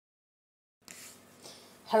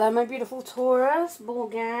Hello my beautiful Taurus ball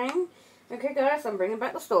gang. Okay guys, I'm bringing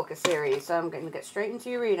back the Stalker series, so I'm going to get straight into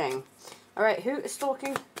your reading. Alright, who is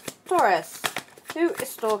stalking Taurus? Who is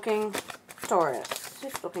stalking Taurus?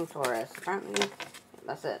 Who's stalking Taurus? Apparently,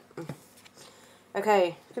 that's it.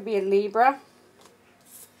 Okay, could be a Libra.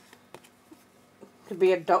 Could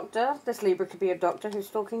be a doctor. This Libra could be a doctor who's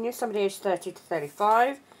stalking you. Somebody aged 30 to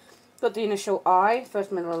 35. Got the initial I, first,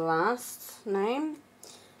 middle, and last name.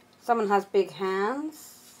 Someone has big hands.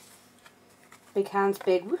 Big hands,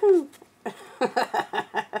 big. Woohoo!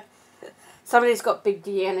 Somebody's got big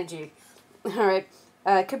D energy. Alright.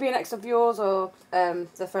 Could be an ex of yours or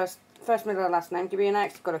the first, middle, and last name could be an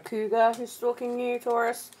ex. Got a cougar who's stalking you,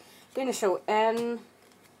 Taurus. The initial N.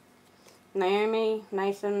 Naomi,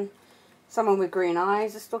 Nathan. Someone with green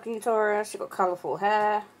eyes is stalking you, Taurus. You've got colourful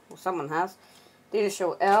hair. Or someone has. The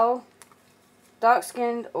initial L. Dark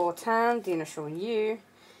skinned or tan. The initial U.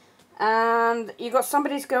 And you got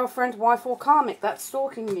somebody's girlfriend, wife, or karmic that's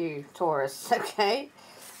stalking you, Taurus. Okay,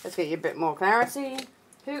 let's get you a bit more clarity.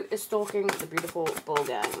 Who is stalking the beautiful bull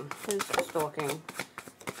gang? Who's stalking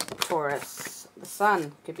Taurus? The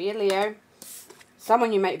sun. Could be a Leo.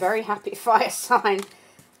 Someone you make very happy, fire sign.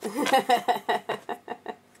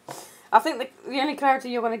 I think the only clarity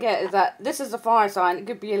you're going to get is that this is a fire sign. It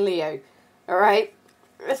could be a Leo. Alright?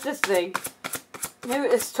 Let's just see. Who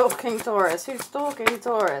is stalking Taurus? Who's stalking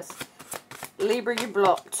Taurus? Libra, you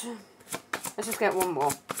blocked. Let's just get one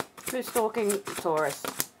more. Who's stalking Taurus?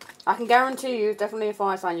 I can guarantee you, definitely a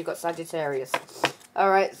fire sign, you've got Sagittarius.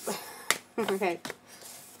 Alright. Okay.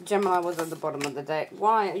 Gemini was at the bottom of the deck.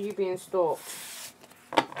 Why are you being stalked?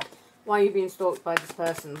 Why are you being stalked by this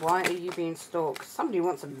person? Why are you being stalked? Somebody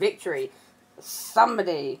wants a victory.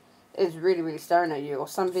 Somebody is really, really staring at you. Or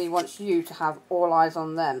somebody wants you to have all eyes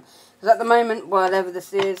on them. Because at the moment, whatever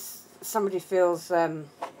this is, somebody feels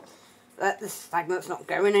that this stagnant's not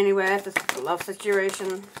going anywhere. This is a love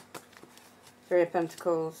situation. Three of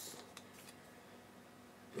Pentacles.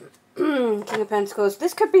 King of Pentacles.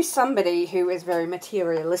 This could be somebody who is very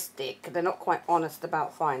materialistic. They're not quite honest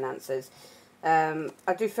about finances. I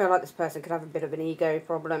do feel like this person could have a bit of an ego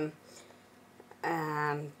problem.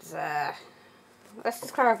 And let's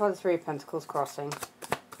just clarify the Three of Pentacles crossing.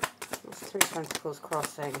 What's Three of Pentacles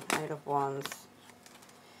crossing? Eight of Wands.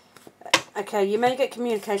 Okay, you may get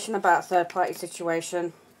communication about a third-party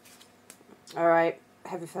situation. Alright,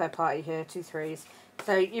 heavy third party here, 2 threes.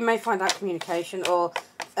 So you may find out communication, or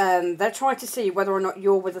they're trying to see whether or not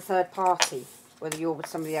you're with a third party, whether you're with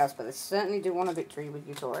somebody else, but they certainly do want a victory with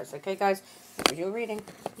you, Taurus. Okay, guys, that was your reading.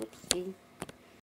 Whoopsie.